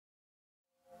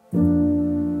So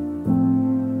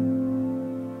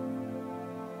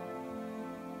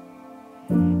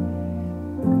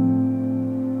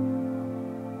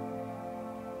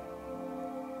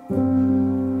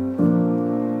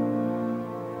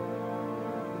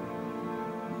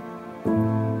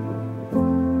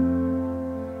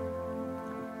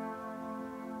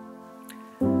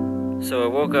I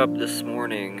woke up this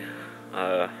morning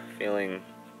feeling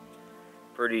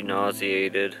pretty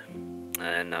nauseated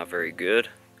and not very good.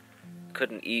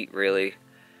 Couldn't eat really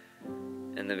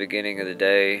in the beginning of the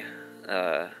day.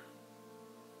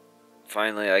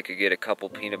 Finally I could get a couple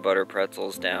peanut butter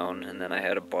pretzels down, and then I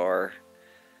had a bar.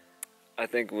 I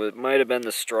think it might have been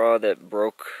the straw that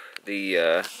broke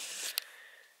the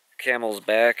camel's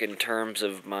back in terms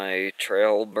of my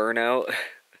trail burnout.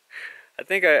 I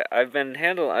think I've been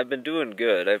doing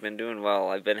good. I've been doing well.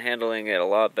 I've been handling it a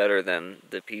lot better than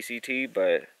the PCT,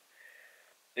 but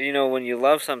you know, when you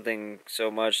love something so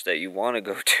much that you want to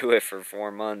go do it for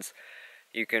 4 months,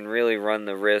 you can really run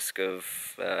the risk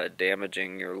of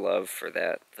damaging your love for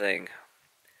that thing.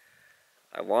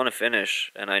 I want to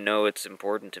finish, and I know it's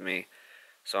important to me,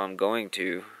 so I'm going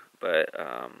to, but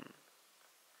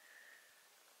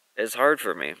it's hard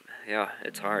for me. Yeah,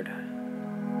 it's hard.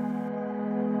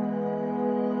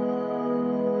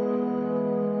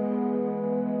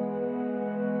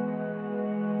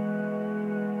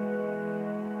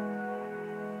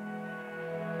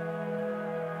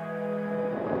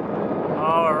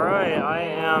 I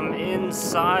am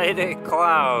inside a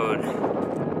cloud.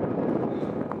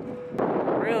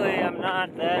 Really, I'm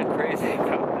not that crazy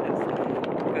about this,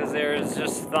 because there's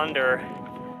just thunder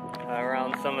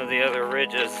around some of the other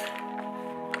ridges.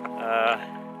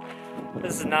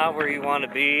 This is not where you want to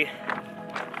be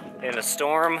in a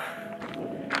storm,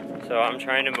 so I'm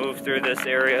trying to move through this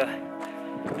area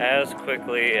as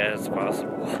quickly as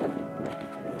possible.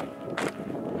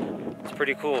 It's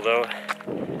pretty cool though,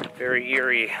 very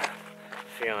eerie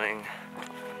feeling.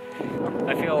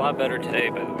 I feel a lot better today,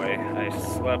 by the way. I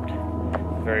slept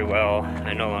very well.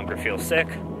 I no longer feel sick,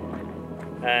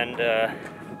 and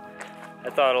I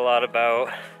thought a lot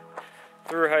about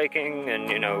thru-hiking and,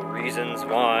 you know, reasons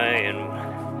why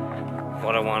and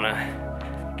what I want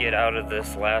to get out of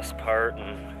this last part,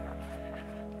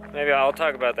 and maybe I'll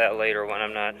talk about that later when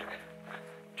I'm not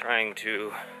trying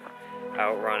to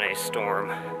outrun a storm.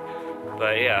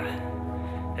 But yeah,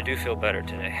 I do feel better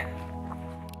today.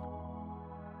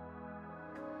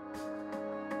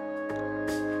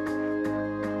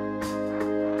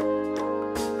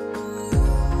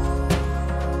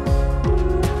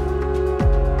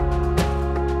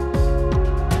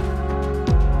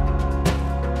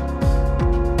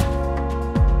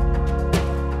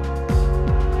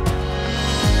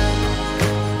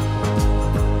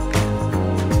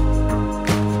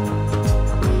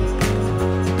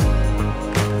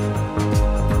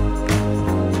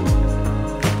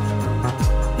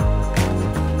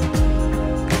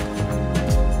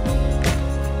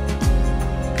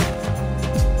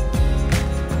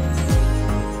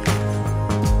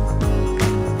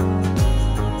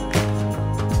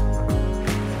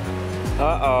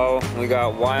 Uh-oh, we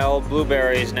got wild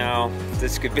blueberries now.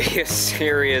 This could be a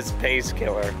serious pace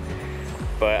killer.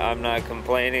 But I'm not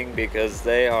complaining because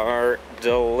they are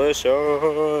delicious.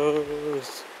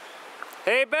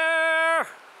 Hey, bear!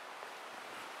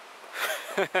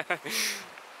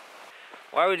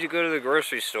 Why would you go to the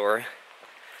grocery store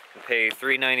and pay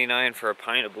 $3.99 for a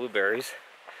pint of blueberries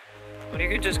when you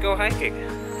could just go hiking?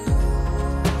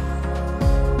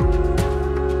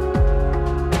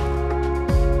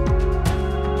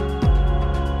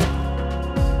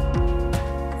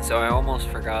 So I almost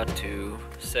forgot to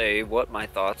say what my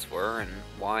thoughts were and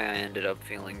why I ended up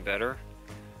feeling better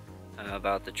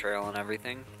about the trail and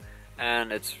everything.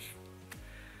 And it's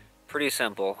pretty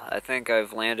simple. I think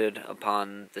I've landed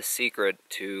upon the secret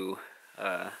to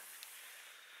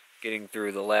getting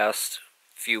through the last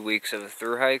few weeks of the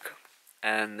thru-hike,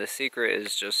 and the secret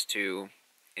is just to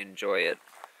enjoy it.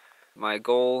 My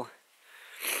goal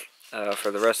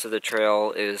for the rest of the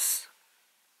trail is,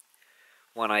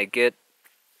 when I get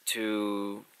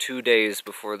to 2 days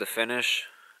before the finish,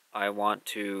 I want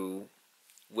to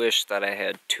wish that I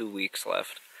had 2 weeks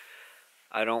left.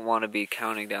 I don't want to be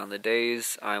counting down the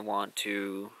days. I want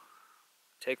to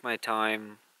take my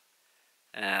time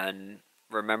and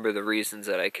remember the reasons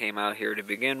that I came out here to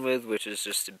begin with, which is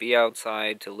just to be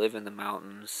outside, to live in the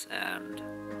mountains, and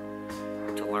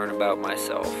to learn about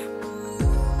myself.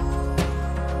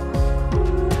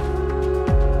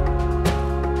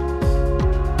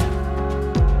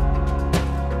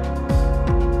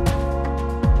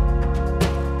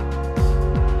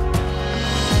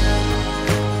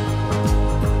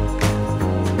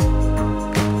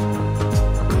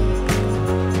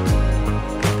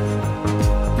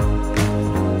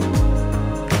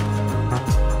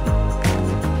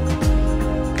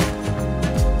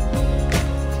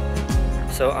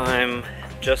 So I'm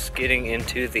just getting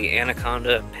into the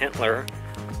Anaconda-Pintler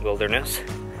wilderness,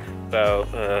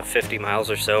 about 50 miles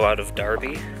or so out of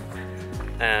Darby,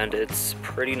 and it's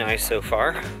pretty nice so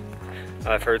far.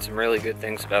 I've heard some really good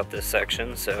things about this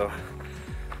section, so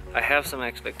I have some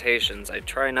expectations. I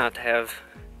try not to have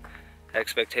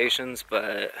expectations,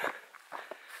 but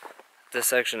this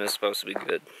section is supposed to be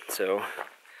good, so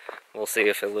we'll see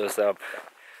if it lives up.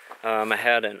 I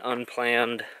had an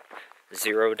unplanned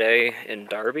 0 day in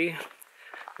Darby,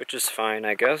 which is fine,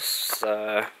 I guess.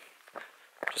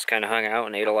 Just kind of hung out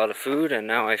and ate a lot of food, and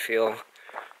now I feel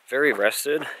very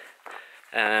rested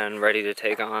and ready to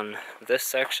take on this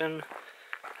section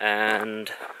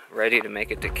and ready to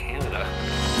make it to Canada.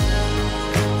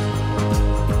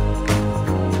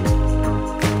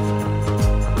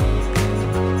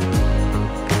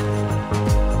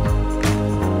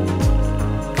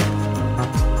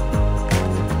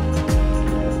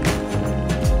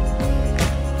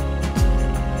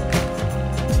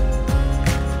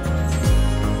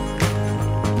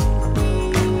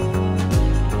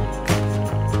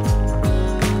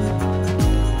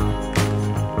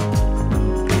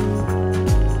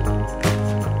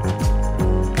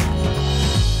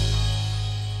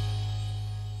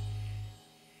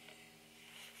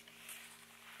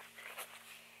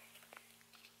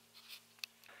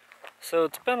 So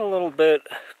it's been a little bit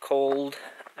cold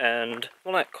and,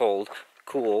 well, not cold,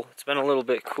 cool. It's been a little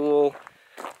bit cool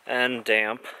and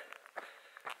damp,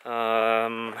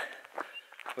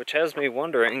 which has me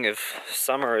wondering if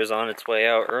summer is on its way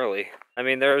out early. I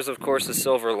mean, there is of course a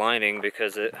silver lining,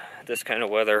 because this kind of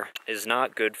weather is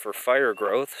not good for fire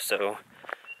growth, so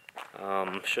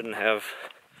shouldn't have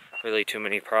really too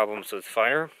many problems with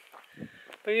fire.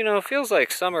 But you know, it feels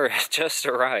like summer has just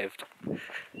arrived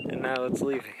and now it's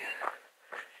leaving.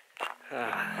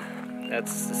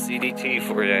 That's the CDT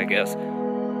for you, I guess.